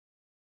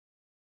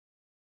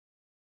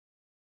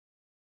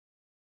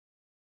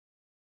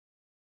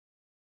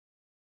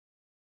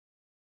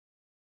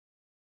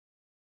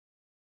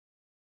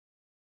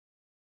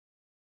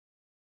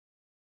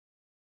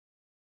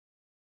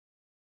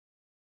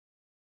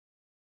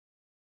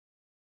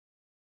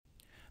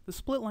The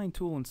split line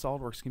tool in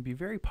SolidWorks can be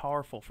very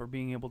powerful for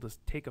being able to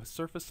take a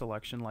surface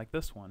selection like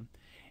this one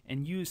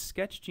and use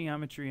sketch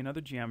geometry and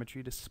other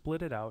geometry to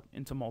split it out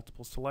into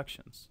multiple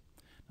selections.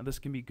 Now this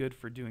can be good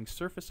for doing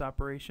surface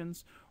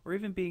operations or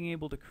even being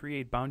able to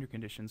create boundary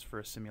conditions for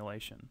a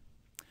simulation.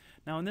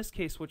 Now in this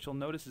case, what you'll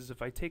notice is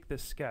if I take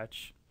this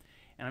sketch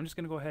and I'm just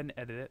going to go ahead and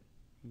edit it,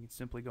 you can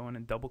simply go in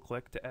and double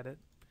click to edit.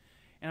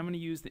 And I'm going to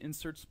use the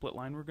insert split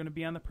line. We're going to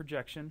be on the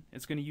projection.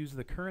 It's going to use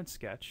the current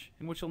sketch.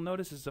 And what you'll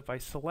notice is if I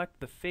select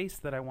the face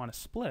that I want to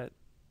split,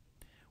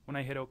 when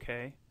I hit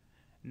OK,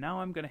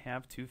 now I'm going to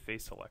have two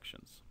face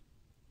selections.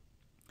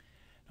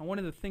 Now one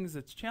of the things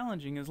that's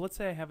challenging is, let's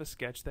say I have a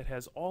sketch that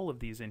has all of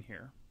these in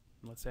here.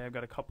 Let's say I've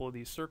got a couple of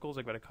these circles,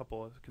 I've got a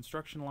couple of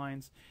construction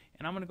lines,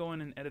 and I'm going to go in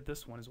and edit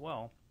this one as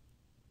well.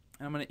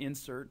 And I'm going to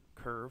insert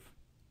curve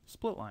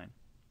split line.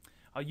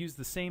 I'll use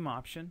the same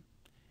option.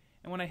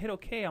 And when I hit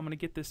OK, I'm going to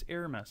get this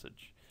error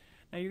message.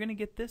 Now you're going to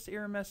get this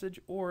error message,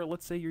 or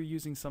let's say you're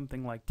using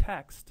something like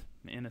text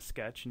in a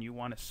sketch and you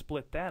want to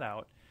split that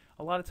out.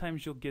 A lot of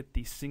times you'll get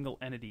the single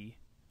entity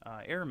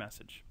error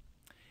message.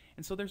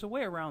 And so there's a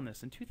way around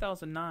this. In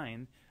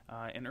 2009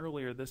 and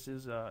earlier, this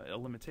is a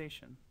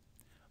limitation.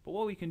 But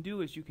what we can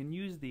do is you can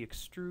use the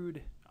extrude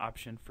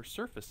option for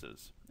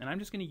surfaces. And I'm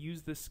just going to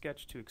use this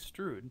sketch to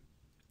extrude.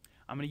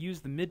 I'm going to use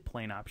the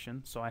midplane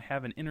option, so I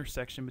have an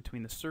intersection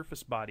between the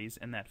surface bodies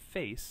and that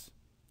face.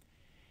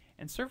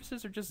 And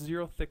surfaces are just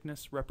zero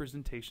thickness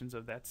representations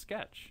of that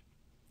sketch.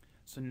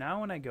 So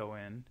now when I go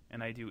in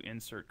and I do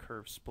insert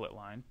curve split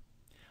line,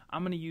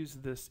 I'm going to use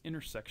this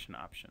intersection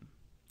option.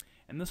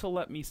 And this will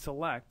let me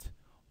select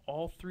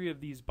all three of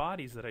these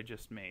bodies that I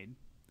just made.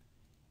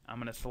 I'm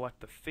going to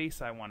select the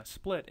face I want to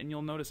split, and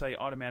you'll notice I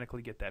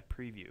automatically get that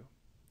preview.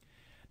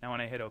 Now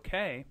when I hit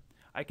OK,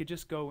 I could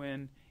just go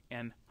in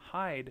and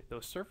hide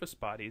those surface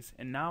bodies,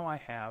 and now I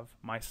have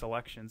my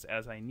selections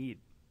as I need.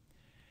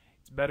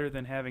 It's better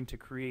than having to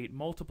create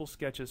multiple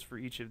sketches for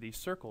each of these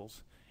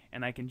circles,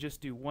 and I can just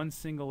do one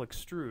single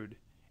extrude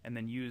and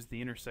then use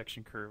the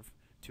intersection curve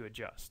to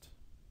adjust.